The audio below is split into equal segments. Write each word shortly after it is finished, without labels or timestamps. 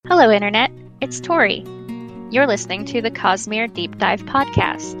Hello, Internet. It's Tori. You're listening to the Cosmere Deep Dive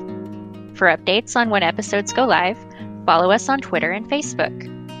podcast. For updates on when episodes go live, follow us on Twitter and Facebook.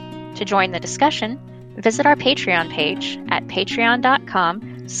 To join the discussion, visit our Patreon page at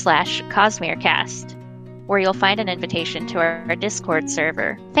patreon.com/CosmereCast, where you'll find an invitation to our Discord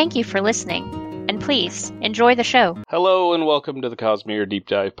server. Thank you for listening, and please enjoy the show. Hello and welcome to the Cosmere Deep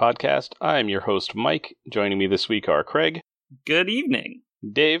Dive podcast. I'm your host, Mike. Joining me this week are Craig. Good evening.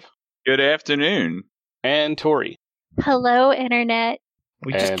 Dave. Good afternoon. And Tori. Hello, Internet.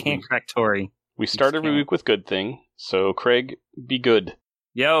 We just can't crack Tori. We start every week with good thing, so Craig, be good.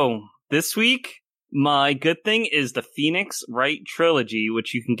 Yo, this week, my good thing is the Phoenix Wright trilogy,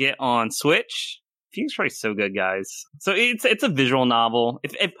 which you can get on Switch. Phoenix Wright's so good, guys. So it's a visual novel.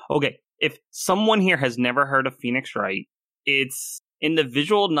 If someone here has never heard of Phoenix Wright, it's in the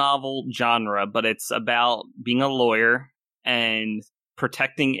visual novel genre, but it's about being a lawyer and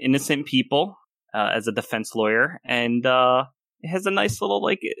protecting innocent people as a defense lawyer, and it has a nice little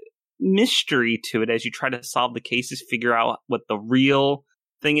mystery to it as you try to solve the cases, figure out what the real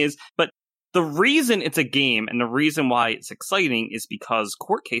thing is. But the reason it's a game and the reason why it's exciting is because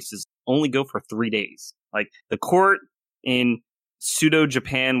court cases only go for 3 days. Like the court in pseudo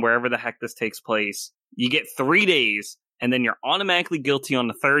Japan, wherever the heck this takes place, you get 3 days, and then you're automatically guilty on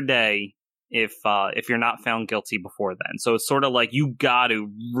the third day if you're not found guilty before then. So it's sort of like you got to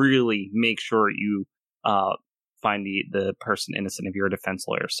really make sure you find the person innocent if you're a defense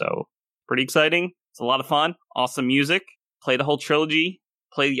lawyer. So pretty exciting. It's a lot of fun. Awesome music. Play the whole trilogy.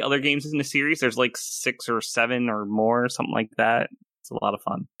 Play the other games in the series. There's like 6 or 7 or more, something like that. It's a lot of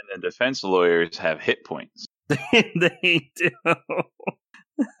fun. And the defense lawyers have hit points. They do. And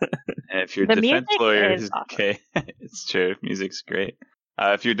if your The defense music lawyer is is awesome. it's true. Music's great.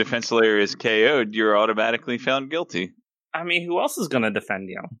 If your defense lawyer is KO'd, you're automatically found guilty. I mean, who else is going to defend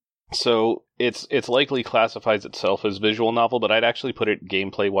you? So it's likely classifies itself as visual novel, but I'd actually put it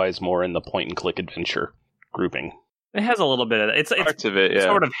gameplay-wise more in the point-and-click adventure grouping. It has a little bit of it. It's Parts of it, yeah.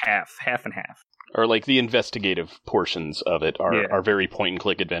 sort of half and half. Or like the investigative portions of it are very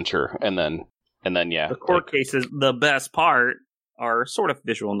point-and-click adventure, and then yeah. The court cases, the best part, are sort of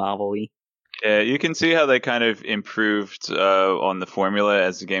visual novel-y. Yeah, you can see how they kind of improved on the formula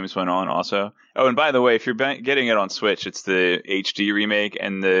as the games went on also. Oh, and by the way, if you're getting it on Switch, it's the HD remake,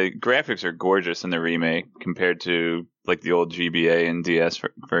 and the graphics are gorgeous in the remake compared to like the old GBA and DS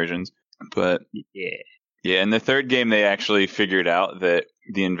versions. But yeah, in the third game, they actually figured out that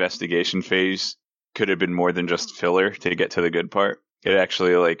the investigation phase could have been more than just filler to get to the good part. It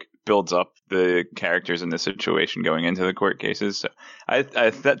actually builds up the characters in the situation going into the court cases. So I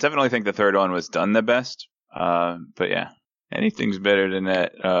definitely think the third one was done the best. But yeah, anything's better than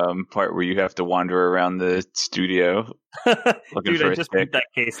that part where you have to wander around the studio looking Dude, for I a just stick. beat that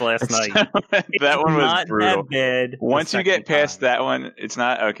case last night. That one was not brutal. That bad Once you get past that one, it's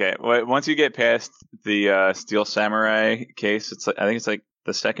not okay. Once you get past the Steel Samurai case, I think it's like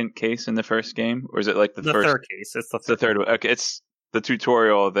the second case in the first game, or is it like the first? Third case. It's the third one. Okay, it's the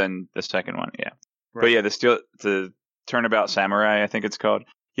tutorial, then the second one. Yeah, right. But yeah, the Turnabout Samurai, I think it's called.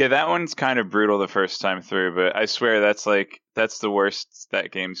 Yeah, that one's kind of brutal the first time through, but I swear that's the worst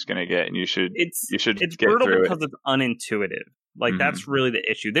that game's gonna get, and you should It's get brutal through because it's unintuitive. That's really the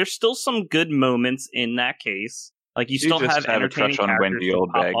issue. There's still some good moments in that case. Like you still just have a entertaining crush on characters Wendy that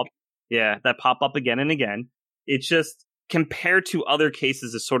Oldbag. pop up. Yeah, that pop up again and again. It's just compared to other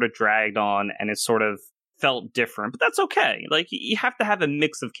cases, it's sort of dragged on and it's sort of felt different, but that's okay. Like you have to have a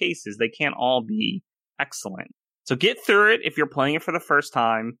mix of cases. They can't all be excellent. So get through it if you're playing it for the first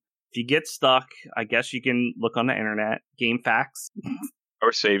time. If you get stuck, I guess you can look on the internet, GameFAQs.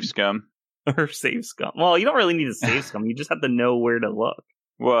 Or Save Scum. Or Save Scum. Well, you don't really need to Save Scum. You just have to know where to look.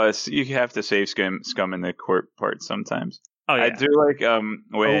 Well, you have to save scum in the court part sometimes. Oh yeah, I do like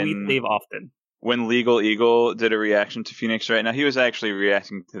when we save often. When Legal Eagle did a reaction to Phoenix Wright. Now he was actually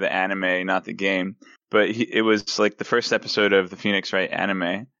reacting to the anime, not the game, but it was like the first episode of the Phoenix Wright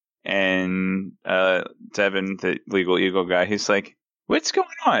anime, and Devin, the Legal Eagle guy, he's like, "What's going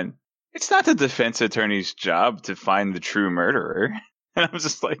on? It's not the defense attorney's job to find the true murderer." And I was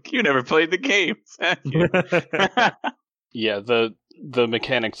just like, "You never played the game." Yeah, the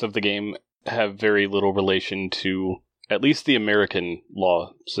mechanics of the game have very little relation to at least the American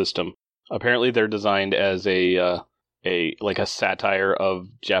law system. Apparently, they're designed as a satire of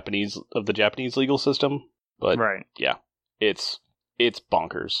the Japanese legal system. But right, yeah, it's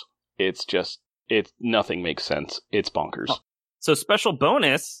bonkers. Nothing makes sense. It's bonkers. Oh. So special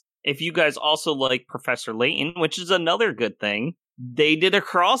bonus, if you guys also like Professor Layton, which is another good thing, they did a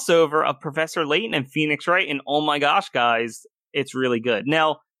crossover of Professor Layton and Phoenix Wright, and oh my gosh, guys, it's really good.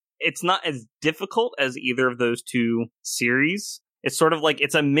 Now, it's not as difficult as either of those two series. It's sort of like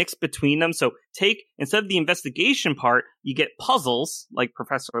it's a mix between them. So instead of the investigation part, you get puzzles like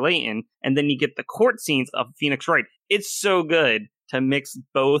Professor Layton, and then you get the court scenes of Phoenix Wright. It's so good to mix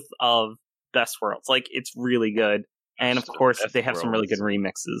both of Best Worlds. Like, it's really good. And of course, they have some really good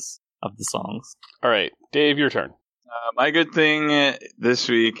remixes of the songs. All right, Dave, your turn. My good thing this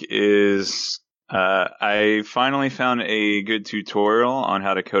week is I finally found a good tutorial on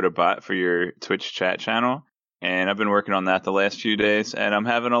how to code a bot for your Twitch chat channel. And I've been working on that the last few days, and I'm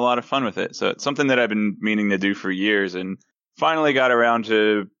having a lot of fun with it. So it's something that I've been meaning to do for years, and finally got around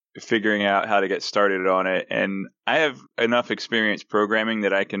to figuring out how to get started on it. And I have enough experience programming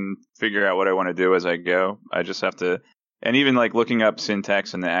that I can figure out what I want to do as I go. I just have to, and even like looking up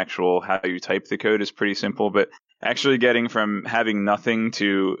syntax and the actual how you type the code is pretty simple, but actually getting from having nothing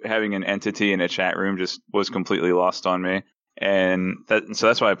to having an entity in a chat room just was completely lost on me. So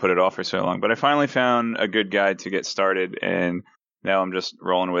that's why I put it off for so long. But I finally found a good guide to get started, and now I'm just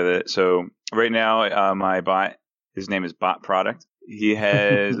rolling with it. So right now, my bot, his name is Bot Product. He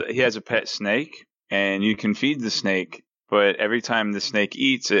has a pet snake, and you can feed the snake, but every time the snake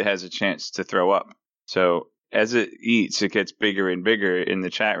eats, it has a chance to throw up. So as it eats, it gets bigger and bigger in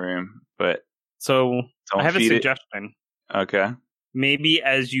the chat room. But so I have a suggestion. Okay. Maybe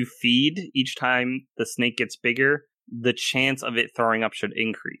as you feed, each time the snake gets bigger, the chance of it throwing up should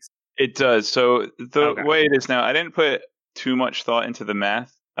increase. It does. So the way it is now, I didn't put too much thought into the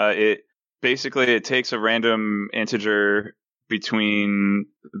math. It takes a random integer between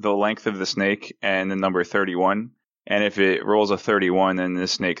the length of the snake and the number 31. And if it rolls a 31, then the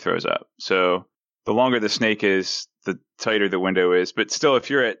snake throws up. So the longer the snake is, the tighter the window is. But still, if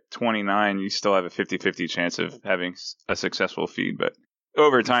you're at 29, you still have a 50-50 chance of having a successful feed. But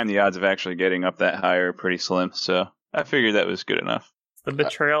over time, the odds of actually getting up that high are pretty slim. So I figured that was good enough. The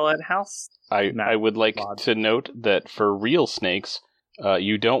betrayal at house? I would like to note that for real snakes,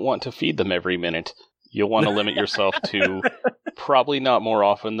 you don't want to feed them every minute. You'll want to limit yourself to probably not more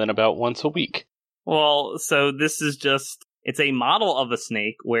often than about once a week. Well, so this is it's a model of a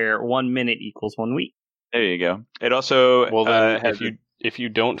snake where 1 minute equals 1 week. There you go. It also... Well, then if you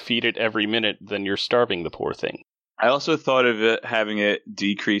don't feed it every minute, then you're starving the poor thing. I also thought of it having it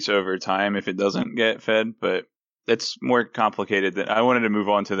decrease over time if it doesn't get fed, but it's more complicated than I wanted to move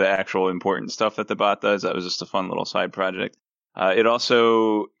on to the actual important stuff that the bot does. That was just a fun little side project. It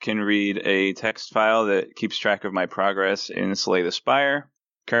also can read a text file that keeps track of my progress in Slay the Spire.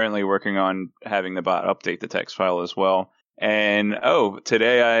 Currently working on having the bot update the text file as well. And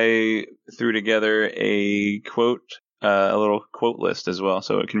today I threw together a little quote list as well,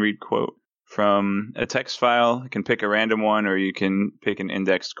 so it can read quote from a text file. You can pick a random one, or you can pick an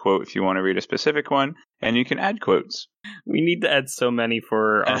indexed quote if you want to read a specific one, and you can add quotes. We need to add so many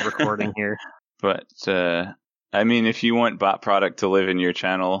for our recording here. But, I mean, if you want Bot Product to live in your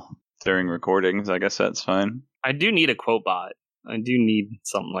channel during recordings, I guess that's fine. I do need a quote bot. I do need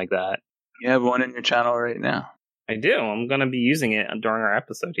something like that. You have one in your channel right now. I do. I'm going to be using it during our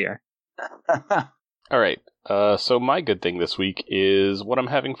episode here. All right. So my good thing this week is what I'm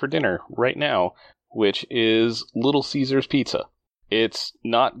having for dinner right now, which is Little Caesars pizza. It's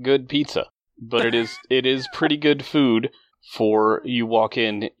not good pizza, but it is pretty good food for you walk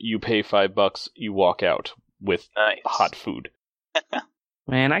in, you pay $5, you walk out with hot food.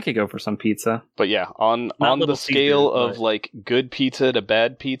 Man, I could go for some pizza. But yeah, on the scale of like good pizza to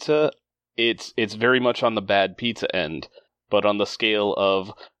bad pizza, it's very much on the bad pizza end. But on the scale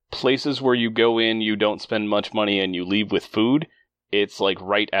of places where you go in, you don't spend much money, and you leave with food, it's like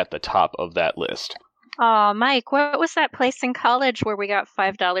right at the top of that list. Oh, Mike, what was that place in college where we got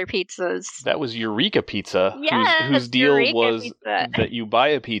 $5 pizzas? That was Eureka Pizza, yes, whose deal Eureka was Pizza. that you buy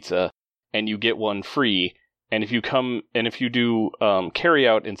a pizza and you get one free. And if you do carry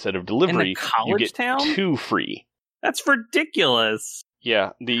out instead of delivery, you get two free. That's ridiculous.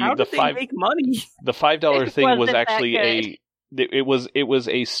 Yeah, How did they make money? The $5 thing was actually good. it was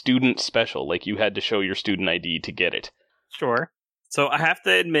a student special. Like, you had to show your student ID to get it. Sure. So I have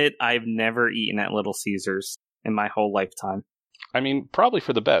to admit, I've never eaten at Little Caesars in my whole lifetime. I mean, probably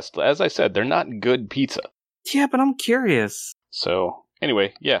for the best. As I said, they're not good pizza. Yeah, but I'm curious. So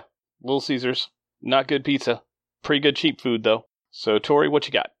anyway, yeah, Little Caesars, not good pizza. Pretty good cheap food though. So Tori, what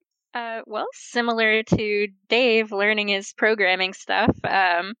you got? Well, similar to Dave learning his programming stuff,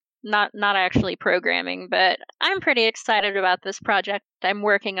 not actually programming, but I'm pretty excited about this project I'm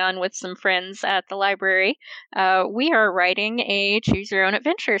working on with some friends at the library. We are writing a choose your own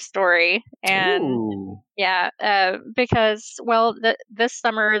adventure story, and Ooh. because this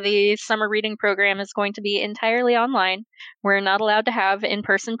summer the summer reading program is going to be entirely online. We're not allowed to have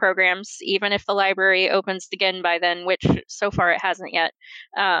in-person programs, even if the library opens again by then, which so far it hasn't yet.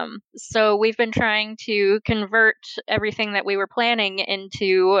 So we've been trying to convert everything that we were planning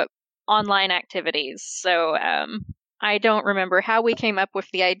into online activities. So I don't remember how we came up with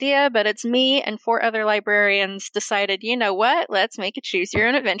the idea, but it's me and 4 other librarians decided, you know what, let's make a choose your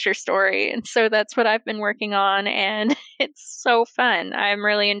own adventure story. And so that's what I've been working on, and it's so fun. I'm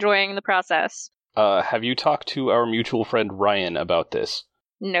really enjoying the process. Have you talked to our mutual friend Ryan about this?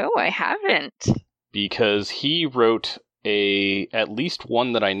 No, I haven't. Because he wrote at least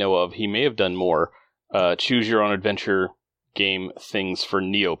one that I know of, he may have done more, choose your own adventure game things for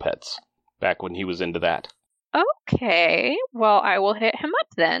Neopets, back when he was into that. Okay, well, I will hit him up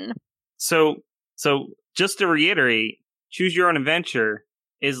then. So just to reiterate, Choose Your Own Adventure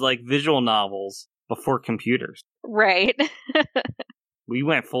is like visual novels before computers. Right. We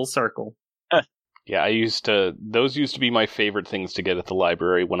went full circle. Yeah, those used to be my favorite things to get at the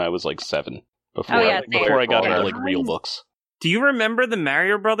library when I was like 7. Before I got into like real books. Do you remember the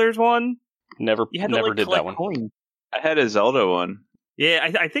Mario Brothers one? Never did that one. Coins. I had a Zelda one.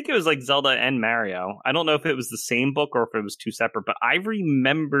 Yeah, I think it was like Zelda and Mario. I don't know if it was the same book or if it was 2 separate, but I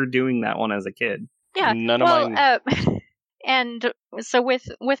remember doing that one as a kid. Yeah, none of mine. And so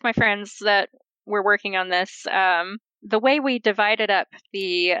with my friends that were working on this, the way we divided up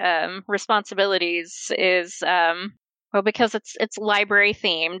the responsibilities is because it's library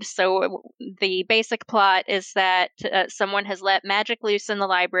themed. So the basic plot is that someone has let magic loose in the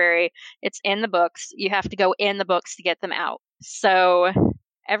library. It's in the books. You have to go in the books to get them out. So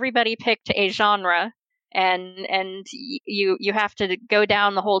everybody picked a genre, and you have to go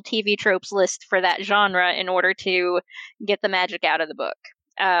down the whole TV tropes list for that genre in order to get the magic out of the book.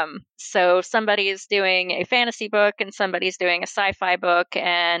 So somebody's doing a fantasy book and somebody's doing a sci-fi book,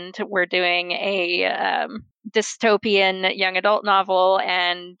 and we're doing a dystopian young adult novel,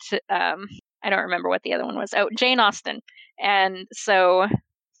 and I don't remember what the other one was. Oh, Jane Austen. And so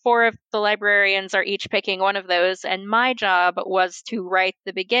 4 of the librarians are each picking one of those, and my job was to write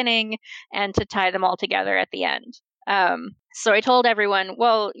the beginning and to tie them all together at the end. So I told everyone,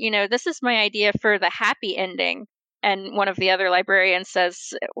 well, this is my idea for the happy ending. And one of the other librarians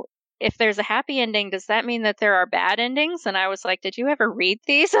says, if there's a happy ending, does that mean that there are bad endings? And I was like, did you ever read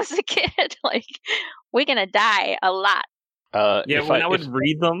these as a kid? Like, we're going to die a lot. When I would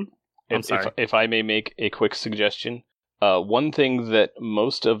read them. I'm sorry. If I may make a quick suggestion, one thing that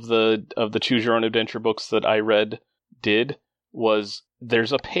most of the Choose Your Own Adventure books that I read did was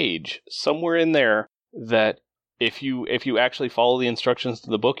there's a page somewhere in there that if you actually follow the instructions to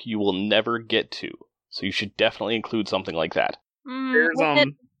the book, you will never get to. So you should definitely include something like that.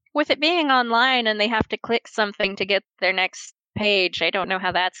 With it being online and they have to click something to get their next page, I don't know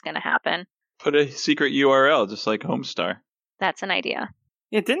how that's going to happen. Put a secret URL, just like Homestar. That's an idea.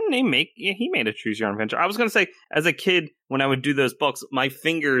 Yeah, didn't he made a Choose Your Own Adventure. I was going to say, as a kid, when I would do those books, my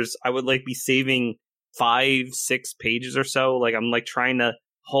fingers, I would be saving 5-6 pages or so. Like, I'm trying to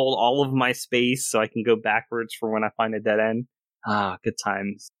hold all of my space so I can go backwards for when I find a dead end. Ah, good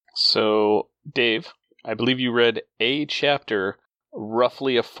times. So, Dave, I believe you read a chapter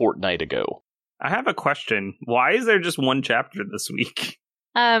roughly a fortnight ago. I have a question. Why is there just one chapter this week?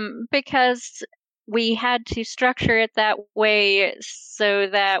 Because we had to structure it that way so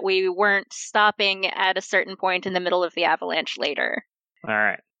that we weren't stopping at a certain point in the middle of the avalanche later. All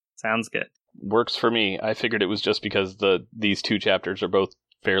right. Sounds good. Works for me. I figured it was just because these 2 chapters are both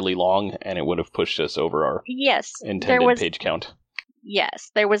fairly long, and it would have pushed us over our intended page count. Yes,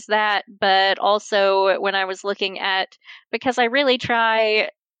 there was that, but also when I was looking at, because I really try,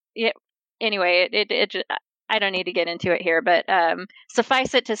 anyway, I don't need to get into it here, but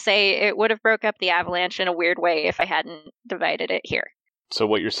suffice it to say, it would have broke up the avalanche in a weird way if I hadn't divided it here. So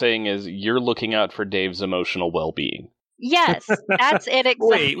what you're saying is you're looking out for Dave's emotional well-being. Yes, that's it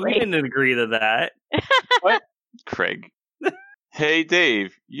exactly. Wait, we didn't agree to that. What? Craig. Hey,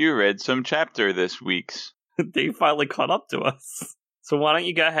 Dave, you read some chapter this week's. Dave finally caught up to us. So why don't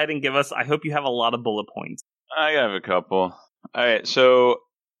you go ahead and give us, I hope you have a lot of bullet points. I have a couple. All right, so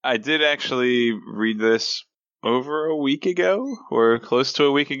I did actually read this over a week ago, or close to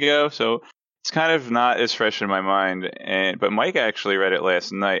a week ago, so it's kind of not as fresh in my mind, but Mike actually read it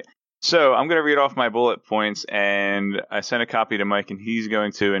last night. So I'm going to read off my bullet points, and I sent a copy to Mike, and he's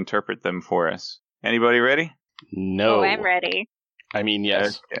going to interpret them for us. Anybody ready? No. Oh, I'm ready. I mean,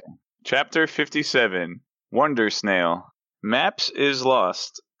 yes. Okay. Chapter 57, Wonder Snail. Maps is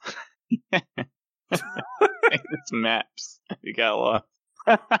lost. It's Maps. You got lost.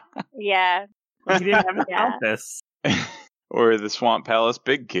 Yeah. He didn't have a Yeah. compass. Or the Swamp Palace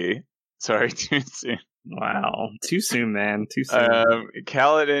Big Key. Sorry, too soon. Wow. Too soon, man. Too soon.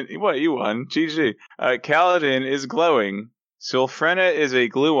 Kaladin, what, you won? GG. Kaladin is glowing. Sylphrena is a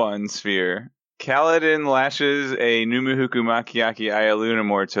gluon sphere. Kaladin lashes a Numuhuku Makiaki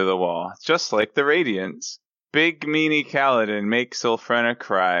Ialunamore to the wall, just like the Radiants. Big meanie Kaladin makes Sylphrena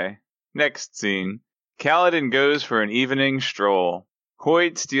cry. Next scene. Kaladin goes for an evening stroll.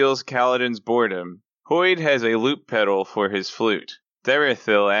 Hoid steals Kaladin's boredom. Hoid has a loop pedal for his flute.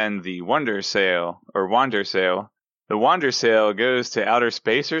 Derethil and the Wandersail. The Wandersail goes to outer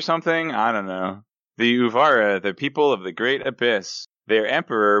space or something? I don't know. The Uvara, the people of the Great Abyss. Their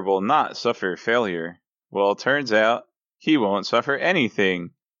emperor will not suffer failure. Well, turns out, he won't suffer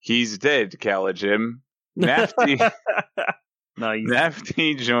anything. He's dead, Kalajim. Nafti Nice.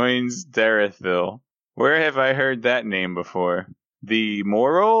 Nafti joins Derethil. Where have I heard that name before? The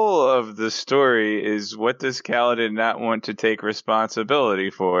moral of the story is, what does Kaladin not want to take responsibility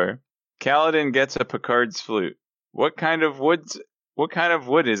for? Kaladin gets a Picard's flute. What kind of wood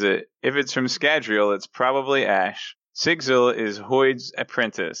is it? If it's from Scadrial, it's probably ash. Sigzil is Hoid's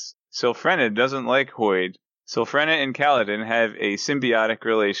apprentice. Sylphrena doesn't like Hoid. Sylphrena and Kaladin have a symbiotic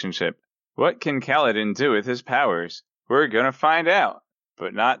relationship. What can Kaladin do with his powers? We're gonna find out,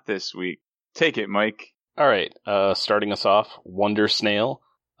 but not this week. Take it, Mike. All right, starting us off, Wonder Snail.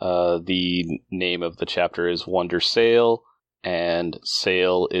 The name of the chapter is Wonder Sail, and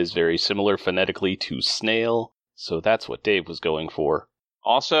sail is very similar phonetically to snail, so that's what Dave was going for.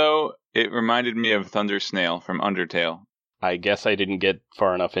 Also, it reminded me of Thunder Snail from Undertale. I guess I didn't get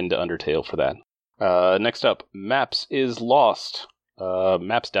far enough into Undertale for that. Next up, Maps is lost.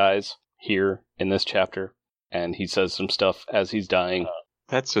 Maps dies here in this chapter, and he says some stuff as he's dying.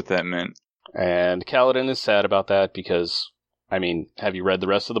 That's what that meant. And Kaladin is sad about that because, I mean, have you read the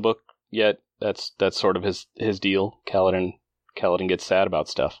rest of the book yet? That's sort of his deal. Kaladin gets sad about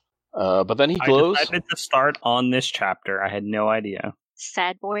stuff. But then he glows. I decided to start on this chapter. I had no idea.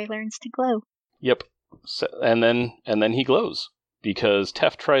 Sad boy learns to glow. Yep. So, and then he glows because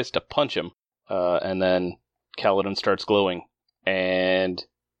Teft tries to punch him, and then Kaladin starts glowing and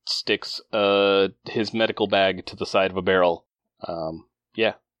sticks his medical bag to the side of a barrel.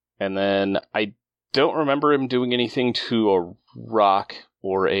 Yeah. And then I don't remember him doing anything to a rock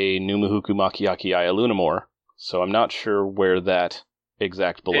or a Numuhuku Makiaki Ialunamore, so I'm not sure where that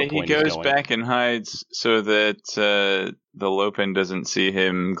exact bullet point is going. He goes back and hides so that the Lopen doesn't see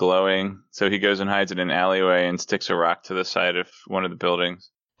him glowing. So he goes and hides in an alleyway and sticks a rock to the side of one of the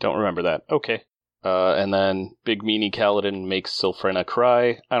buildings. Don't remember that. Okay. And then Big Meanie Kaladin makes Sylphrena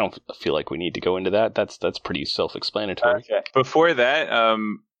cry. I don't feel like we need to go into that. That's pretty self-explanatory. Okay. Before that,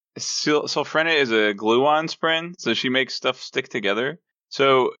 Sylphrena is a gluon spren, so she makes stuff stick together.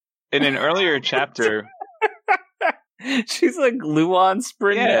 So in an earlier chapter... She's a gluon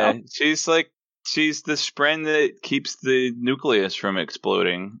spren Yeah, now. she's the spren that keeps the nucleus from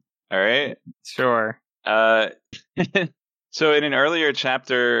exploding. All right? Sure. So in an earlier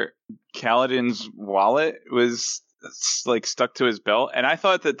chapter, Kaladin's wallet was stuck to his belt, and I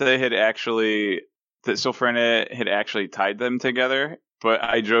thought that Sylphrena had actually tied them together, but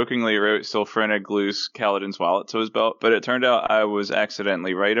I jokingly wrote Sylphrena glues Kaladin's wallet to his belt, but it turned out I was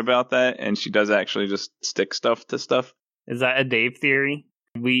accidentally right about that, and she does actually just stick stuff to stuff. Is that a Dave theory?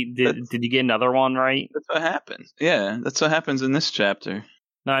 Did you get another one right? That's what happens. Yeah, that's what happens in this chapter.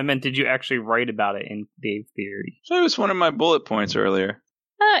 No, I meant, did you actually write about it in Dave theory? So it was one of my bullet points earlier.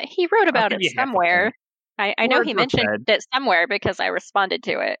 He wrote about I'll it give you half a somewhere. I know Words he were mentioned said. it somewhere because I responded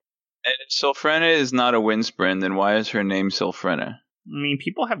to it. And if Sylphrena is not a windspren, then why is her name Sylphrena? I mean,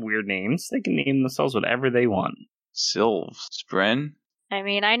 people have weird names. They can name themselves whatever they want. Sylvspren? I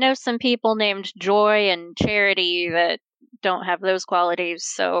mean, I know some people named Joy and Charity that don't have those qualities,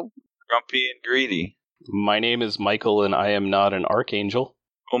 so... Grumpy and greedy. My name is Michael, and I am not an archangel.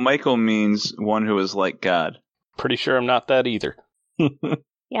 Well, Michael means one who is like God. Pretty sure I'm not that either.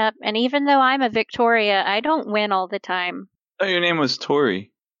 Yep, and even though I'm a Victoria, I don't win all the time. Oh, your name was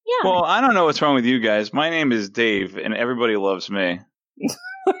Tori. Yeah. Well, I don't know what's wrong with you guys. My name is Dave, and everybody loves me.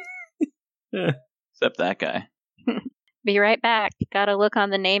 Except that guy. Be right back. Gotta look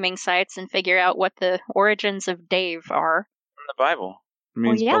on the naming sites and figure out what the origins of Dave are. From the Bible. It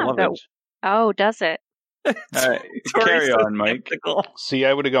means yeah, beloved. Oh, does it? All right, carry Tori's so on, Mike. skeptical. See,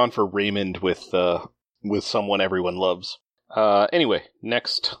 I would have gone for Raymond with someone everyone loves. Anyway,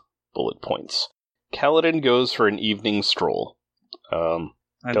 next bullet points. Kaladin goes for an evening stroll. I Don't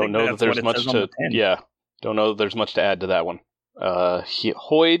think know that that's there's what it much says on to... the tin. Yeah, Don't know that there's much to add to that one.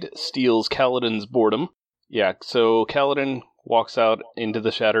 Hoid steals Kaladin's boredom. Yeah, so Kaladin walks out into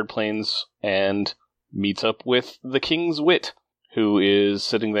the Shattered Plains and meets up with the King's Wit, who is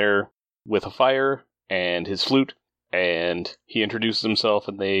sitting there with a fire and his flute, and he introduces himself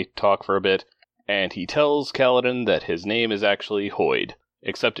and they talk for a bit, and he tells Kaladin that his name is actually Hoid,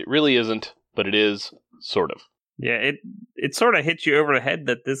 except it really isn't, but it is, sort of. Yeah, it sort of hits you over the head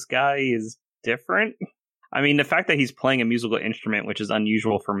that this guy is different. I mean, the fact that he's playing a musical instrument, which is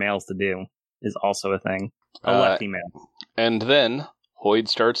unusual for males to do, is also a thing. A lefty man. And then Hoid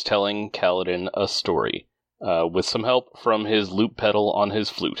starts telling Kaladin a story, with some help from his loop pedal on his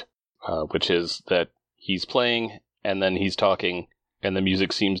flute, which is that he's playing, and then he's talking, and the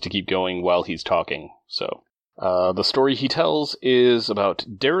music seems to keep going while he's talking. So, the story he tells is about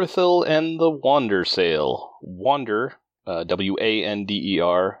Darethil and the Wandersail. Wander,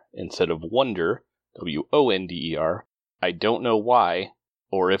 W-A-N-D-E-R, instead of Wonder, W-O-N-D-E-R. I don't know why,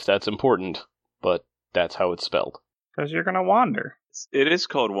 or if that's important, but that's how it's spelled. Because you're going to wander. It is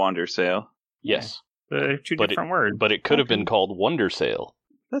called Wandersail. Yes. They're two different words. But it could have been called Wondersail.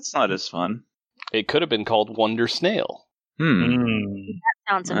 That's not as fun. It could have been called Wondersnail. That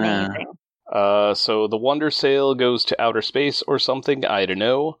sounds amazing. So the Wandersail goes to outer space or something, I don't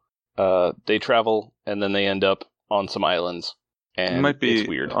know. They travel, and then they end up on some islands. And it might be it's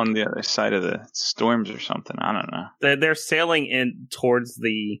weird. On the other side of the storms or something. I don't know. They're sailing in towards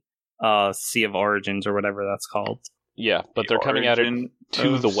the Sea of Origins or whatever that's called. Yeah, but they're coming at it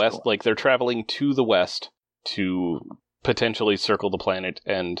to the west. Like, they're traveling to the west to potentially circle the planet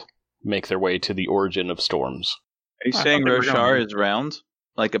and make their way to the origin of storms. Are you saying Roshar is round?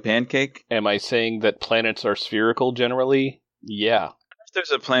 Like a pancake? Am I saying that planets are spherical generally? Yeah. If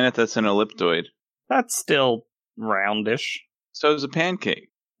there's a planet that's an elliptoid. That's still roundish. So is a pancake.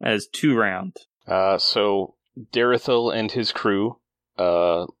 As too round. So Darethil and his crew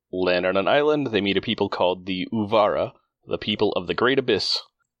land on an island. They meet a people called the Uvara, the people of the Great Abyss.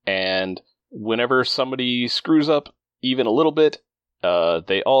 And whenever somebody screws up even a little bit,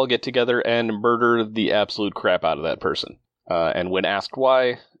 they all get together and murder the absolute crap out of that person. And when asked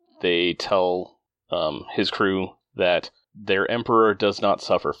why, they tell his crew that their emperor does not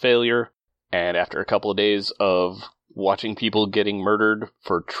suffer failure. And after a couple of days of watching people getting murdered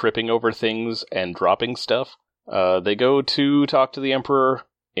for tripping over things and dropping stuff, they go to talk to the emperor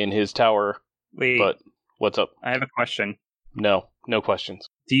in his tower. Wait. But what's up? I have a question. No questions.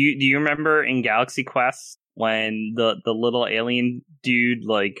 Do you remember in Galaxy Quest when the little alien dude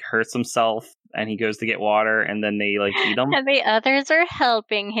like hurts himself and he goes to get water and then they like eat him? And the others are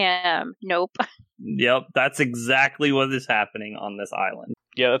helping him. Nope. Yep, that's exactly what is happening on this island.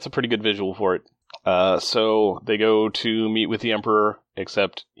 Yeah, that's a pretty good visual for it. So they go to meet with the emperor,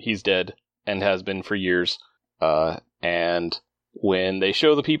 except he's dead and has been for years. And when they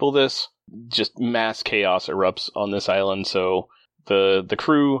show the people this, just mass chaos erupts on this island. So the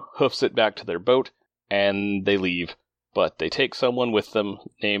crew hoofs it back to their boat and they leave. But they take someone with them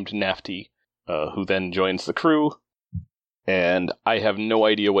named Nafti, who then joins the crew. And I have no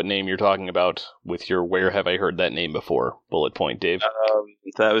idea what name you're talking about with your where have I heard that name before bullet point, Dave.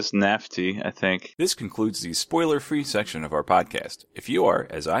 That was Nafty, I think. This concludes the spoiler-free section of our podcast. If you are,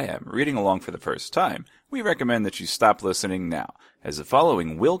 as I am, reading along for the first time, we recommend that you stop listening now, as the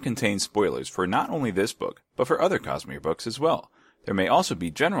following will contain spoilers for not only this book, but for other Cosmere books as well. There may also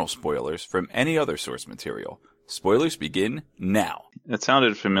be general spoilers from any other source material. Spoilers begin now. That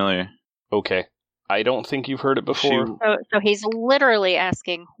sounded familiar. Okay. I don't think you've heard it before. So he's literally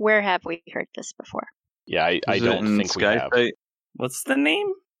asking, where have we heard this before? Yeah, I don't think we have. What's the name?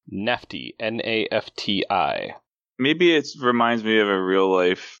 Nafti. N-A-F-T-I. Maybe it reminds me of a real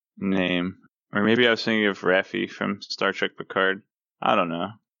life name. Or maybe I was thinking of Raffi from Star Trek Picard. I don't know.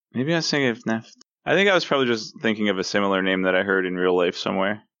 Maybe I was thinking of Neft. I think I was probably just thinking of a similar name that I heard in real life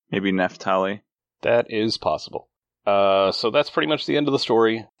somewhere. Maybe Neftali. That is possible. So that's pretty much the end of the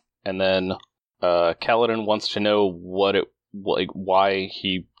story. And then Kaladin wants to know why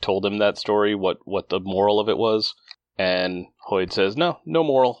he told him that story, what the moral of it was. And Hoid says, no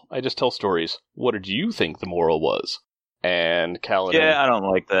moral. I just tell stories. What did you think the moral was? And Kaladin... Yeah, I don't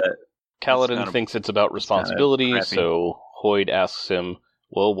like that. Kaladin thinks it's about responsibility, so Hoid asks him,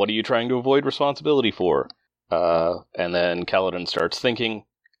 well, what are you trying to avoid responsibility for? And then Kaladin starts thinking,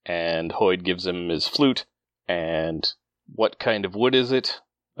 and Hoid gives him his flute, and what kind of wood is it?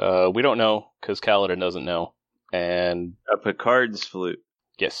 We don't know, because Kaladin doesn't know. And a Picard's flute.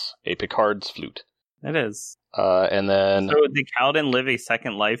 Yes, a Picard's flute. It is. And then... So did Kaladin live a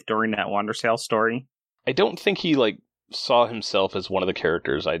second life during that Wandersail story? I don't think he, saw himself as one of the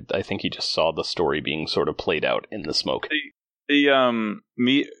characters. I think he just saw the story being sort of played out in the smoke. The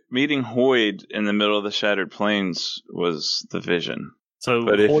meeting Hoyd in the middle of the Shattered Plains was the vision. So,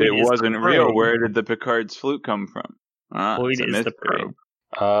 But if Hoyd it is wasn't the real, probe. where did the Picard's flute come from? Hoyd it's a is the mystery.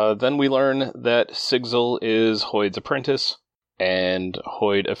 probe. Then we learn that Sigzil is Hoyd's apprentice, and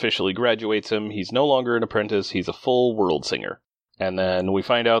Hoyd officially graduates him. He's no longer an apprentice, he's a full world singer. And then we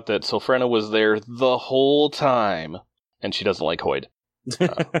find out that Sylphrena was there the whole time, and she doesn't like Hoyd.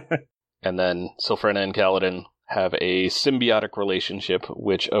 And then Sylphrena and Kaladin have a symbiotic relationship,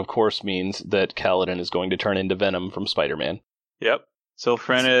 which of course means that Kaladin is going to turn into Venom from Spider-Man. Yep.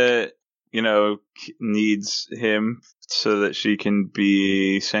 Sylphrena, needs him so that she can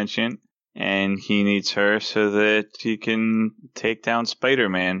be sentient, and he needs her so that he can take down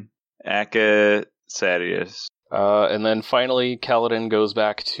Spider-Man. Aka Sadius. And then finally, Kaladin goes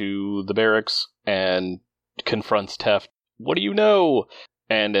back to the barracks and confronts Teft. What do you know?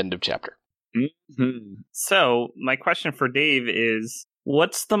 And end of chapter. Mm-hmm. So, my question for Dave is,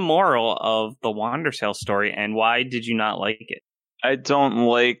 what's the moral of the Wandersail story, and why did you not like it? I don't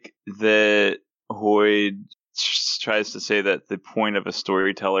like that Hoyd tries to say that the point of a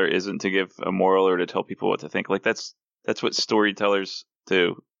storyteller isn't to give a moral or to tell people what to think. Like, that's what storytellers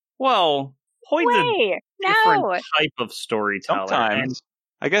do. Well, Hoyd's a Wait, different no. type of storyteller. Sometimes.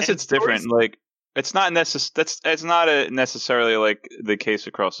 I guess and it's different. stories- Like, it's not necessarily like the case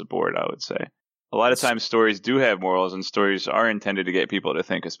across the board, I would say. A lot of times stories do have morals, and stories are intended to get people to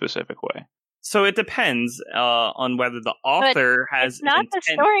think a specific way. So it depends on whether the author has It's not the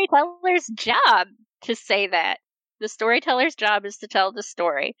intent. storyteller's job to say that. The storyteller's job is to tell the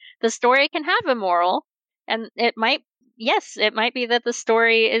story. The story can have a moral, and it might be that the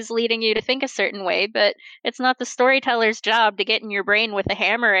story is leading you to think a certain way, but it's not the storyteller's job to get in your brain with a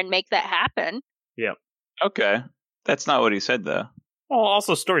hammer and make that happen. Okay. That's not what he said, though. Well,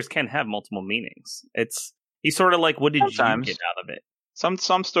 also stories can have multiple meanings. He's sort of like, what did Sometimes. you get out of it?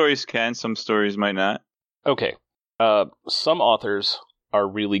 Some stories can, some stories might not. Okay. Some authors are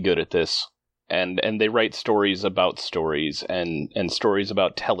really good at this, and they write stories about stories and stories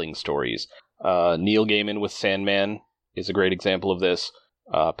about telling stories. Neil Gaiman with Sandman is a great example of this.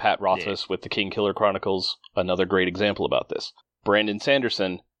 Pat Rothfuss with the Kingkiller Chronicles, another great example about this. Brandon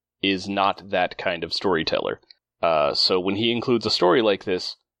Sanderson is not that kind of storyteller. So when he includes a story like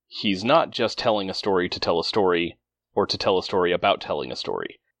this, he's not just telling a story to tell a story, or to tell a story about telling a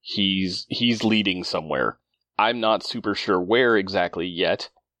story. He's leading somewhere. I'm not super sure where exactly yet,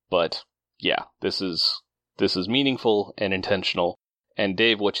 but yeah, this is meaningful and intentional. And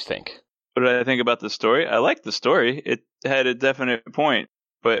Dave, what you think? What did I think about the story? I liked the story. It had a definite point.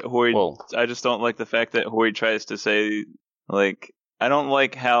 But Hoyd, I just don't like the fact that Hoyd tries to say, like, I don't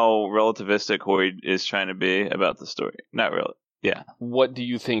like how relativistic Hoyd is trying to be about the story. Not really. Yeah. What do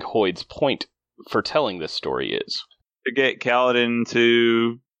you think Hoyd's point for telling this story is? To get Kaladin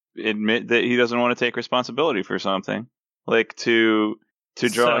to admit that he doesn't want to take responsibility for something. Like, to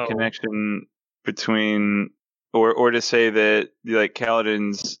draw a connection between, or to say that, like,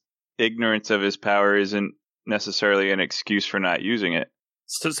 Kaladin's ignorance of his power isn't necessarily an excuse for not using it.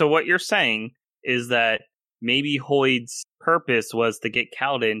 So what you're saying is that maybe Hoyd's purpose was to get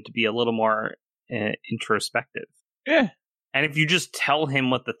Kaladin to be a little more introspective. Yeah. And if you just tell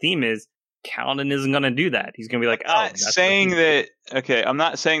him what the theme is, Kaladin isn't going to do that. He's going to be like, I'm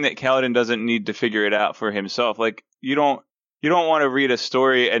not saying that Kaladin doesn't need to figure it out for himself. Like, you don't want to read a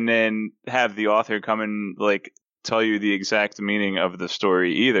story and then have the author come and, like, tell you the exact meaning of the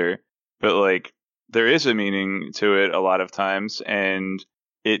story either. But, like, there is a meaning to it a lot of times, and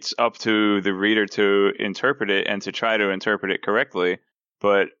it's up to the reader to interpret it and to try to interpret it correctly.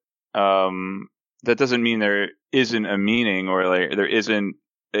 But that doesn't mean there isn't a meaning, or like there isn't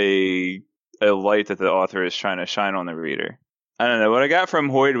a light that the author is trying to shine on the reader. I don't know. What I got from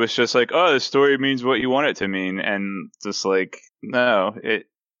Hoyd was just like, oh, the story means what you want it to mean. And just like, no, it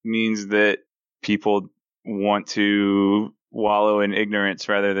means that people want to wallow in ignorance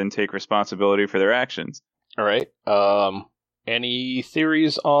rather than take responsibility for their actions. All right. Any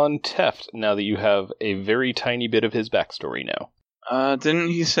theories on Teft now that you have a very tiny bit of his backstory now? Didn't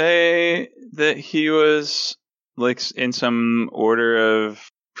he say that he was like in some order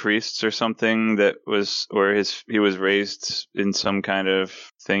of priests or something that was, or he was raised in some kind of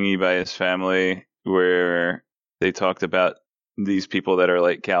thingy by his family where they talked about these people that are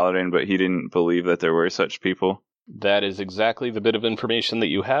like Kaladin, but he didn't believe that there were such people? That is exactly the bit of information that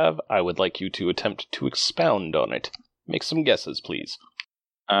you have. I would like you to attempt to expound on it. Make some guesses, please.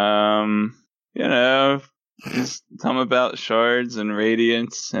 Just tell him about shards and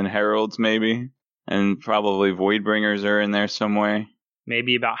radiance and heralds, maybe. And probably Voidbringers are in there somewhere.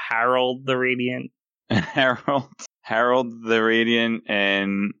 Maybe about Harold the Radiant. Harold the Radiant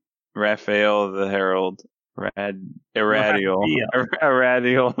and Raphael the Herald. Iradial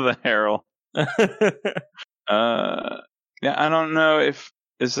the Herald. Yeah, I don't know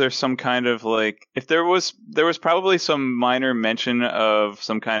is there some kind of like, if there was probably some minor mention of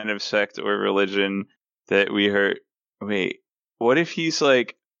some kind of sect or religion that we heard. Wait, what if he's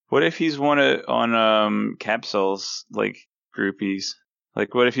one on Capsul's like groupies?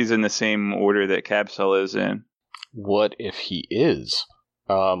 Like, what if he's in the same order that Capsule is in? What if he is?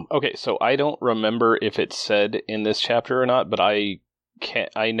 Okay, so I don't remember if it's said in this chapter or not, but I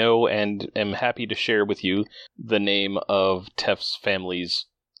know and am happy to share with you the name of Tef's family's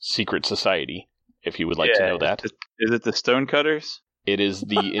secret society, if you would like to know that. Is it the Stonecutters? It is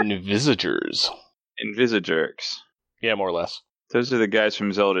the Invisagers. Invisajerks. Yeah, more or less. Those are the guys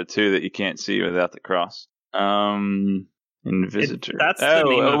from Zelda 2 that you can't see without the cross. Invisager. That's the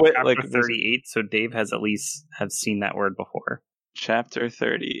name of chapter 38, so Dave has at least seen that word before. Chapter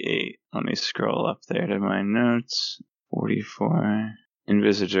 38. Let me scroll up there to my notes. 44.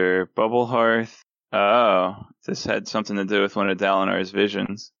 Invisager. Bubble Hearth. Oh, this had something to do with one of Dalinar's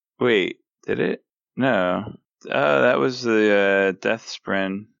visions. Wait, did it? No. Oh, that was the Death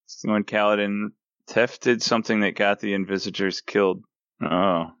Spren. When Kaladin... Tef did something that got the Invisagers killed.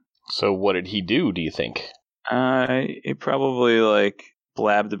 Oh. So what did he do, do you think? He probably, like,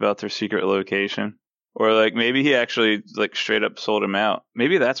 blabbed about their secret location. Or, like, maybe he actually, like, straight up sold him out.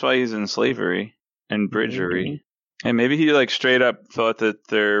 Maybe that's why he's in slavery and bridgery. Mm-hmm. And maybe he, like, straight up thought that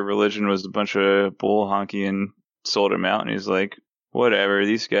their religion was a bunch of bull honky and sold him out. And he's like, whatever,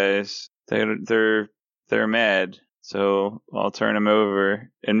 these guys, they're mad. So I'll turn him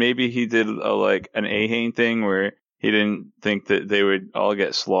over. And maybe he did, an Ahane thing where he didn't think that they would all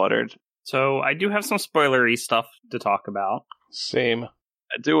get slaughtered. So I do have some spoilery stuff to talk about. Same.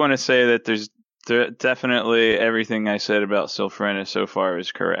 I do want to say that there's definitely everything I said about Sylphrena so far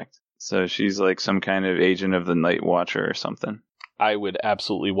is correct. So she's like some kind of agent of the Night Watcher or something. I would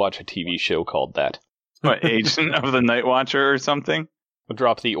absolutely watch a TV show called that. What, Agent of the Night Watcher or something? We'll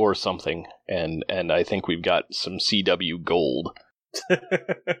drop the or something, and I think we've got some CW gold.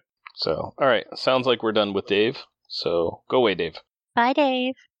 So, alright, sounds like we're done with Dave. So, go away, Dave. Bye,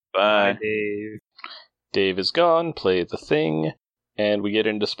 Dave. Bye. Bye, Dave. Dave is gone, play the thing, and we get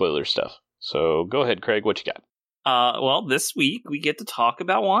into spoiler stuff. So, go ahead, Craig, what you got? Well, this week we get to talk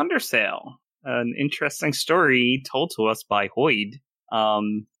about Wandersail, an interesting story told to us by Hoid.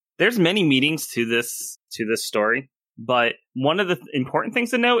 There's many meanings to this story, but one of the important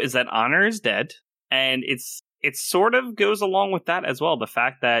things to know is that Honor is dead, and it sort of goes along with that as well. The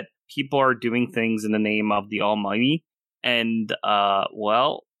fact that people are doing things in the name of the Almighty, and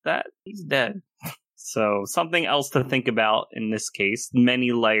that he's dead. So something else to think about in this case.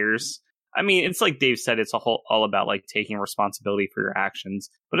 Many layers. I mean, it's like Dave said, it's all about like taking responsibility for your actions,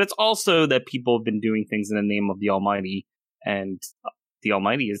 but it's also that people have been doing things in the name of the Almighty, and the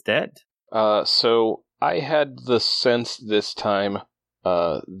Almighty is dead. So I had the sense this time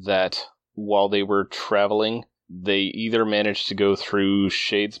that while they were traveling, they either managed to go through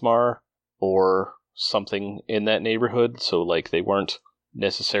Shadesmar or something in that neighborhood. So like they weren't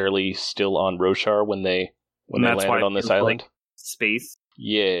necessarily still on Roshar when they landed on this island. Like space.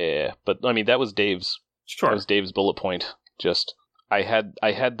 Yeah, but I mean that was Dave's. Sure. That was Dave's bullet point. Just I had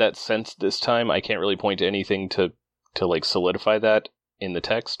that sense this time. I can't really point to anything to like solidify that in the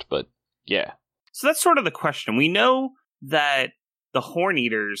text, but yeah. So that's sort of the question. We know that the Horn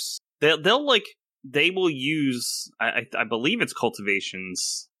Eaters, they will use, I believe it's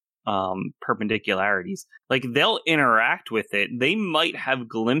cultivation's perpendicularities. Like they'll interact with it. They might have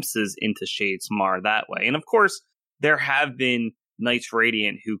glimpses into Shadesmar that way. And of course, there have been Knights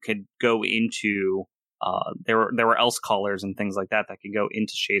Radiant who could go into there were Else Callers and things like that could go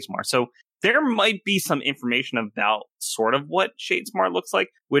into Shadesmar. So there might be some information about sort of what Shadesmar looks like,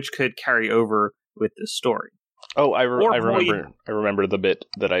 which could carry over with this story. Oh, I remember the bit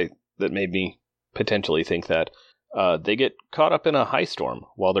that made me potentially think that they get caught up in a high storm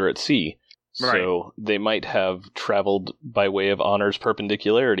while they're at sea. Right. So they might have traveled by way of Honor's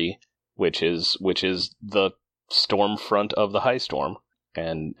perpendicularity, which is the storm front of the high storm,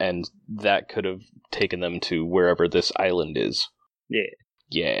 and that could have taken them to wherever this island is.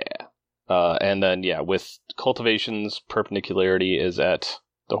 Yeah. And then with Cultivation's perpendicularity is at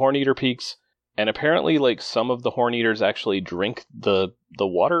the Horneater Peaks, and apparently like some of the Horneaters actually drink the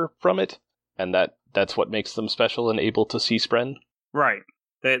water from it, and that's what makes them special and able to see Spren. Right.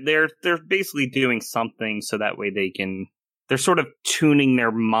 They're basically doing something so that way they can they're sort of tuning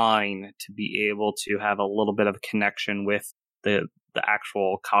their mind to be able to have a little bit of a connection with the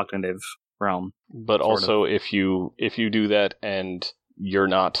actual cognitive realm. But also, if you do that and you're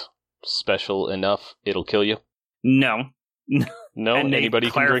not special enough, it'll kill you. No. No, and anybody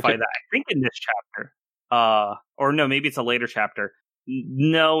they can drink clarify it. that, I think, in this chapter. Or no, maybe it's a later chapter.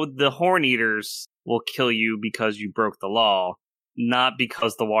 No, the Horn Eaters will kill you because you broke the law, not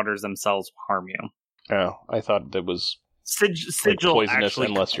because the waters themselves will harm you. Oh, I thought that was Sigil poisonous actually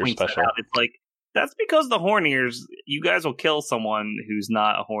unless you're points that special. out. It's like, that's because the Horn Eaters, you guys will kill someone who's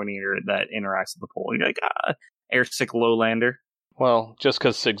not a Horn Eater that interacts with the pool. You're like, airsick lowlander. Well, just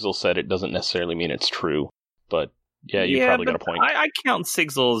because Sigil said it doesn't necessarily mean it's true. But yeah, you probably got a point. I count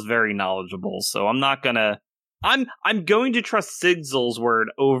Sigil as very knowledgeable, so I'm not gonna. I'm going to trust Sigil's word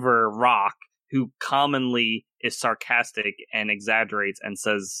over Rock, who commonly is sarcastic and exaggerates and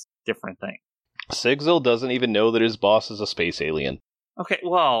says different things. Sigil doesn't even know that his boss is a space alien. Okay,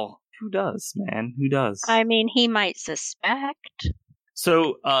 well, who does, man? Who does? I mean, he might suspect.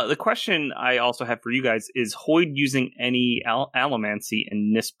 So the question I also have for you guys is Hoid using any allomancy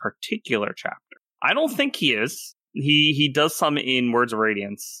in this particular chapter? I don't think he is. He does some in Words of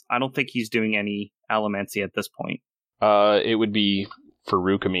Radiance. I don't think he's doing any allomancy at this point. It would be for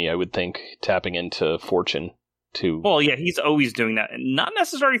Rukami, I would think, tapping into Fortune to. Well, yeah, he's always doing that. Not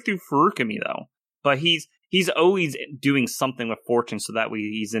necessarily through Furukami, though. But he's always doing something with Fortune so that way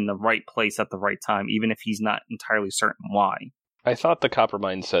he's in the right place at the right time, even if he's not entirely certain why. I thought the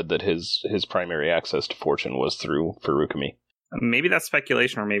Coppermind said that his primary access to Fortune was through Furukami. Maybe that's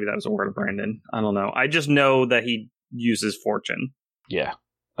speculation, or maybe that was a word of Brandon. I don't know. I just know that he uses Fortune. Yeah.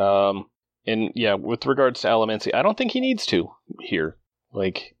 And yeah, with regards to allomancy, I don't think he needs to here.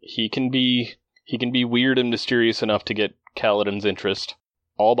 Like, he can be weird and mysterious enough to get Kaladin's interest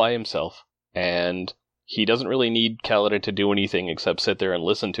all by himself, and he doesn't really need Kaladin to do anything except sit there and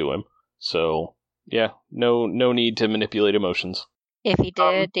listen to him. So, yeah, no need to manipulate emotions. If he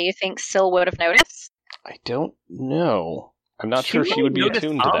did, do you think Syl would have noticed? I don't know. I'm not sure she might would be notice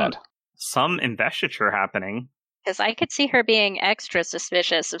attuned to that. Some investiture happening. Because I could see her being extra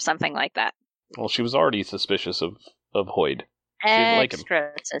suspicious of something like that. Well, she was already suspicious of Hoid. She didn't like him.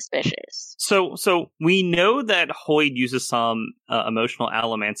 Extra suspicious. So we know that Hoid uses some emotional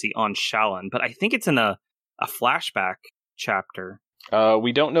allomancy on Shallan, but I think it's in a flashback chapter.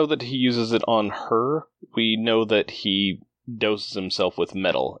 We don't know that he uses it on her. We know that he doses himself with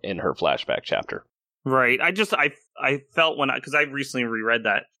metal in her flashback chapter. Right. I felt because I recently reread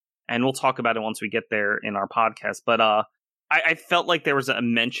that, and we'll talk about it once we get there in our podcast. But I felt like there was a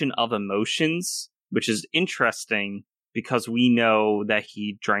mention of emotions, which is interesting because we know that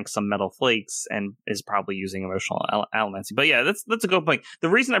he drank some metal flakes and is probably using emotional allomancy. But yeah, that's a good point. The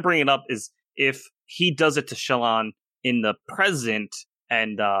reason I bring it up is if he does it to Shallan in the present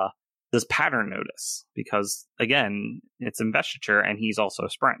and does pattern notice, because again, it's investiture and he's also a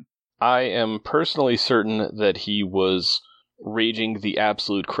Spren. I am personally certain that he was raging the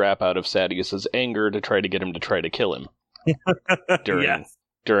absolute crap out of Sadeas's anger to try to get him to try to kill him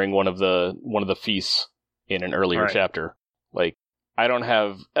during one of the feasts in an earlier chapter. Like, I don't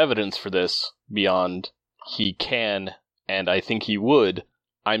have evidence for this beyond he can, and I think he would.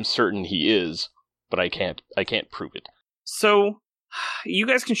 I'm certain he is, but I can't prove it. So you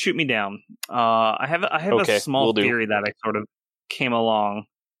guys can shoot me down. I have Okay, a small will do. theory that I sort of came along.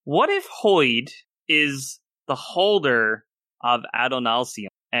 What if Hoid is the holder of Adonalcium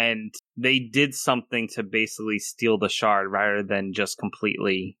and they did something to basically steal the shard rather than just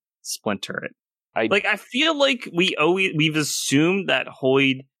completely splinter it? I feel like we've assumed that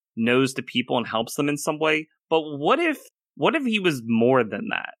Hoid knows the people and helps them in some way, but what if he was more than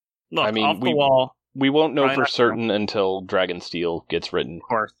that? Look, I mean, off the wall. We won't know Probably for not certain until Dragonsteel gets written. Of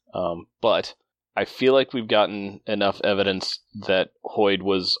course. But I feel like we've gotten enough evidence that Hoid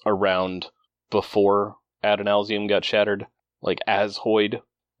was around before Adonalcium got shattered, like as Hoid,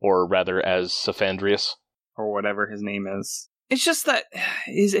 or rather as Saphandrius. Or whatever his name is. It's just that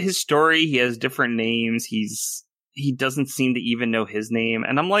his story, he has different names, he doesn't seem to even know his name,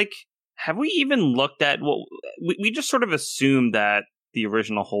 and I'm like, have we even looked at what we just sort of assumed that the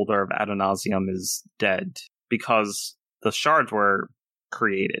original holder of Adonalcium is dead because the shards were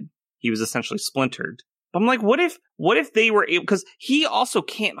created. He was essentially splintered. But I'm like, what if they were able, because he also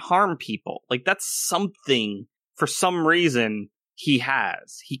can't harm people. Like, that's something for some reason he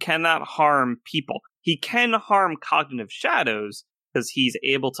has. He cannot harm people. He can harm cognitive shadows because he's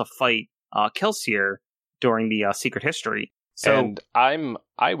able to fight Kelsier during the Secret History. So, And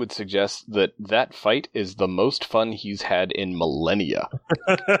I would suggest that fight is the most fun he's had in millennia.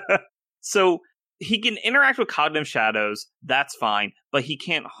 so he can interact with cognitive shadows, that's fine, but he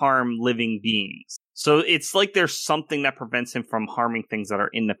can't harm living beings. So it's like there's something that prevents him from harming things that are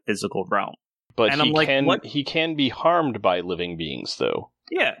in the physical realm. But And I'm like, what? he can be harmed by living beings, though.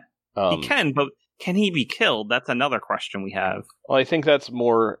 Yeah, he can, but can he be killed? That's another question we have. Well, I think that's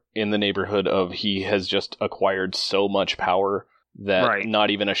more in the neighborhood of he has just acquired so much power that not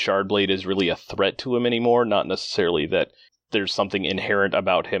even a shard blade is really a threat to him anymore, not necessarily that there's something inherent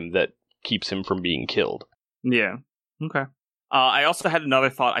about him that keeps him from being killed. Yeah. Okay. I also had another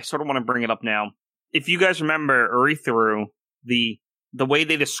thought. I sort of want to bring it up now. If you guys remember Urithiru, the way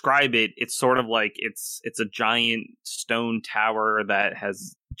they describe it, it's sort of like it's a giant stone tower that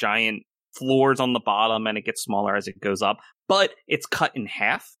has giant floors on the bottom, and it gets smaller as it goes up. But it's cut in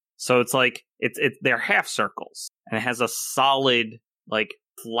half, so it's like they're half circles, and it has a solid, like,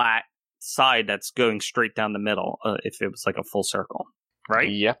 flat side that's going straight down the middle. If it was like a full circle,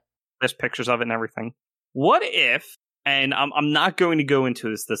 right? Yeah. There's pictures of it and everything. What if? And I'm not going to go into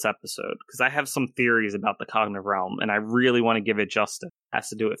this episode because I have some theories about the cognitive realm, and I really want to give it justice. It has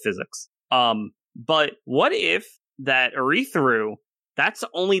to do with physics. But what if that Urithiru, that's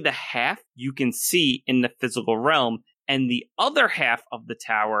only the half you can see in the physical realm, and the other half of the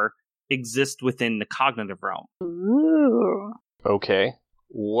tower exists within the cognitive realm? Ooh. Okay.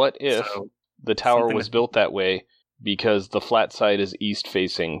 What if the tower was built that way because the flat side is east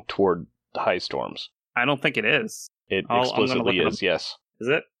facing toward high storms? I don't think it is. It explicitly is, yes. Is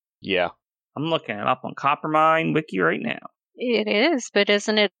it? Yeah. I'm looking it up on Coppermine Wiki right now. It is, but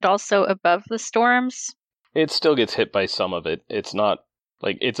isn't it also above the storms? It still gets hit by some of it. It's not,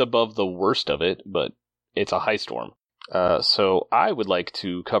 like, it's above the worst of it, but it's a high storm. So I would like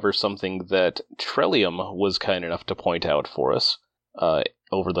to cover something that Trellium was kind enough to point out for us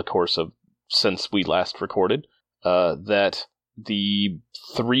over the course of, since we last recorded, that the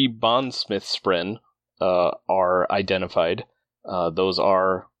 3 bondsmith spren are identified. Those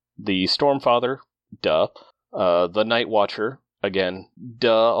are the Stormfather, duh. The Night Watcher, again,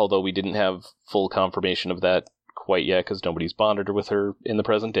 duh, although we didn't have full confirmation of that quite yet because nobody's bonded with her in the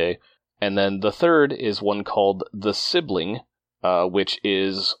present day. And then the third is one called the Sibling, which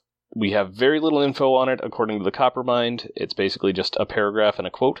is, we have very little info on it according to the Coppermind. It's basically just a paragraph and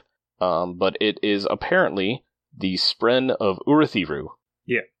a quote. But it is apparently the spren of Urithiru.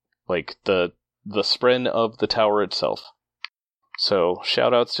 Yeah. Like the spren of the tower itself. So,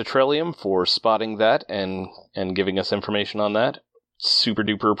 shoutouts to Trellium for spotting that and giving us information on that. Super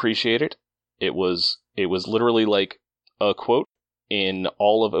duper appreciate it. It was literally like a quote in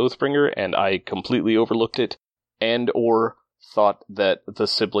all of Oathbringer, and I completely overlooked it, and or thought that the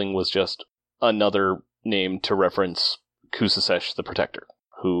Sibling was just another name to reference Kusasesh the Protector,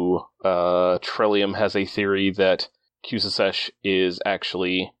 who Trellium has a theory that Kusasesh is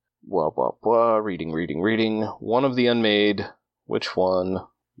actually reading. One of the Unmade. Which one?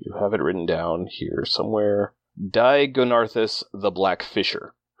 You have it written down here somewhere. Daigonarthus the Black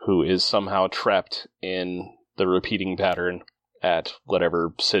Fisher, who is somehow trapped in the repeating pattern at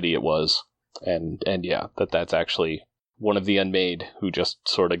whatever city it was. And yeah, that's actually one of the Unmade who just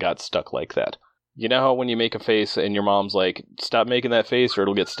sort of got stuck like that. You know how when you make a face and your mom's like, stop making that face or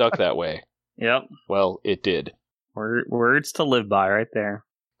it'll get stuck that way? Yep. Well, it did. Words to live by right there.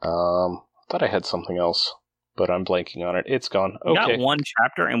 Thought I had something else, but I'm blanking on it. It's gone. Okay. We got one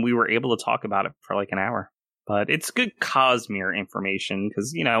chapter, and we were able to talk about it for like an hour. But it's good Cosmere information,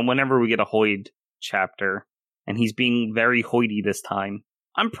 because, you know, whenever we get a Hoid chapter, and he's being very hoity this time,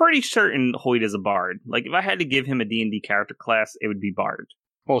 I'm pretty certain Hoid is a bard. Like, if I had to give him a D&D character class, it would be bard.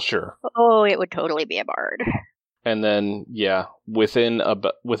 Well, sure. Oh, it would totally be a bard. And then, yeah, within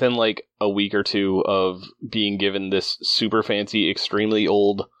like a week or two of being given this super fancy, extremely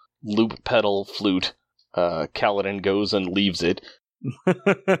old loop pedal flute, Kaladin goes and leaves it.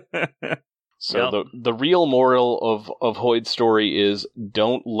 So yep. the real moral of Hoid's story is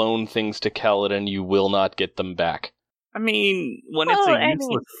don't loan things to Kaladin, you will not get them back. I mean, when it's a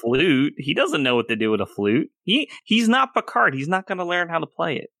useless flute, he doesn't know what to do with a flute. He's not Picard. He's not going to learn how to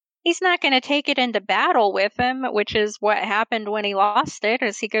play it. He's not going to take it into battle with him, which is what happened when he lost it,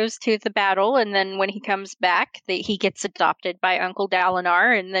 as he goes to the battle, and then when he comes back, he gets adopted by Uncle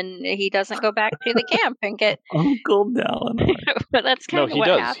Dalinar, and then he doesn't go back to the camp and get... Uncle Dalinar. But that's kind of what happened.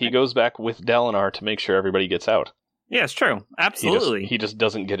 No, he does. He goes back with Dalinar to make sure everybody gets out. Yeah, it's true. Absolutely. He just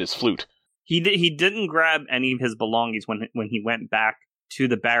doesn't get his flute. He didn't grab any of his belongings when he went back to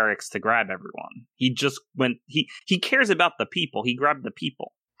the barracks to grab everyone. He just went... He cares about the people. He grabbed the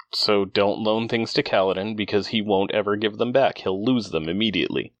people. So don't loan things to Kaladin, because he won't ever give them back. He'll lose them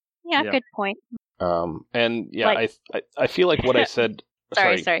immediately. Yeah, good point. And yeah, like, I feel like what I said...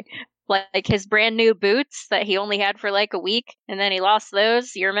 Sorry. Like his brand new boots that he only had for like a week, and then he lost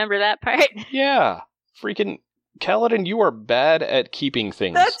those. You remember that part? Yeah. Freaking Kaladin, you are bad at keeping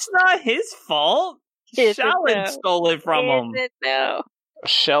things. That's not his fault. Is it Shallan though? stole it from him. Is it though?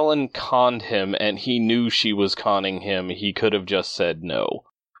 Shallan conned him, and he knew she was conning him. He could have just said no.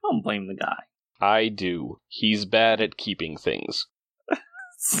 I don't blame the guy. I do. He's bad at keeping things.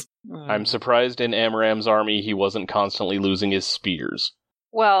 I'm surprised in Amaram's army he wasn't constantly losing his spears.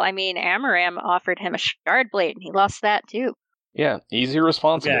 Well, I mean, Amaram offered him a shard blade, and he lost that too. Yeah, he's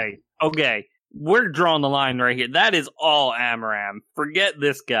irresponsible. Okay. We're drawing the line right here. That is all Amaram. Forget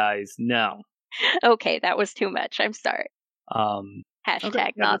this, guys. No. Okay, that was too much. I'm sorry. Hashtag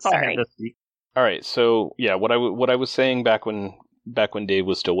Okay, not that's all I had sorry. this week. All right, so yeah, what I was saying back when Dave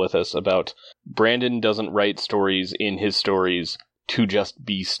was still with us about Brandon doesn't write stories in his stories to just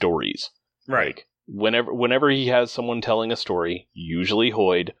be stories. Right. Like, whenever he has someone telling a story, usually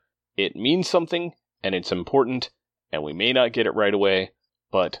Hoyd, it means something and it's important, and we may not get it right away,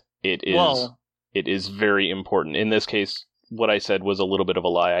 but it is very important. In this case, what I said was a little bit of a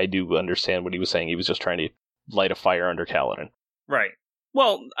lie. I do understand what he was saying. He was just trying to light a fire under Kaladin. Right.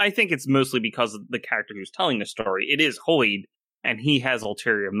 Well, I think it's mostly because of the character who's telling the story. It is Hoyd, and he has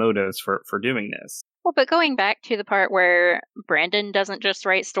ulterior motives for doing this. Well, but going back to the part where Brandon doesn't just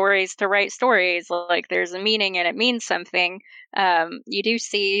write stories to write stories, like there's a meaning and it means something. You do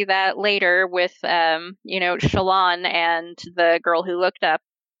see that later with, Shallan and the girl who looked up,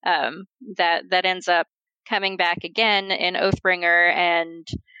 that ends up coming back again in Oathbringer. And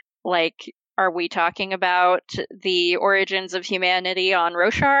like, are we talking about the origins of humanity on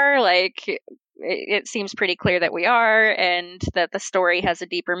Roshar? Like, it seems pretty clear that we are, and that the story has a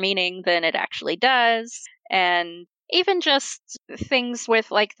deeper meaning than it actually does. And even just things with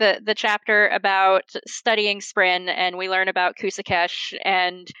like the chapter about studying Spren, and we learn about Kusakesh,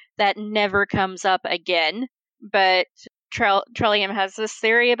 and that never comes up again. But Trellium has this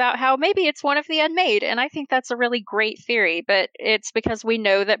theory about how maybe it's one of the Unmade, and I think that's a really great theory, but it's because we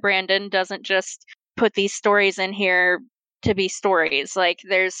know that Brandon doesn't just put these stories in here to be stories. Like,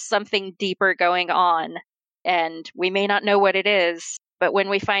 there's something deeper going on, and we may not know what it is, but when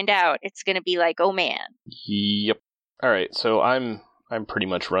we find out, it's going to be like, oh man. Yep. All right, so I'm pretty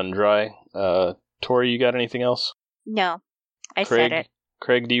much run dry. Tori, you got anything else? No, I Craig, said it.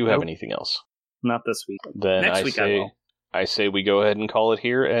 Craig, do you have Nope. anything else? Not this week. Then Next week I will. I say we go ahead and call it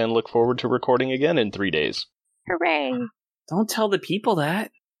here and look forward to recording again in 3 days. Hooray. Don't tell the people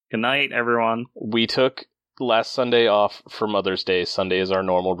that. Good night, everyone. We took last Sunday off for Mother's Day. Sunday is our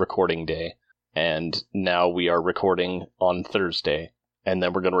normal recording day. And now we are recording on Thursday. And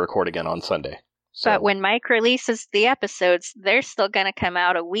then we're going to record again on Sunday. So, But when Mike releases the episodes, they're still going to come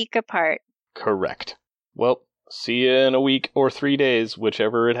out a week apart. correct. Well, see you in a week or 3 days,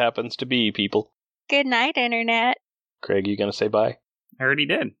 whichever it happens to be, people. Good night, Internet. Craig, you going to say bye? I already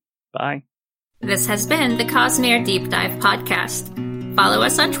did. Bye. This has been the Cosmere Deep Dive Podcast. Follow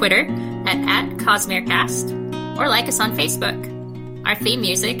us on Twitter at CosmereCast, or like us on Facebook. Our theme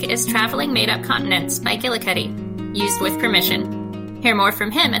music is Traveling Made Up Continents by Gillicuddy, used with permission. Hear more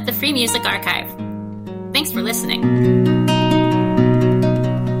from him at the Free Music Archive. Thanks for listening.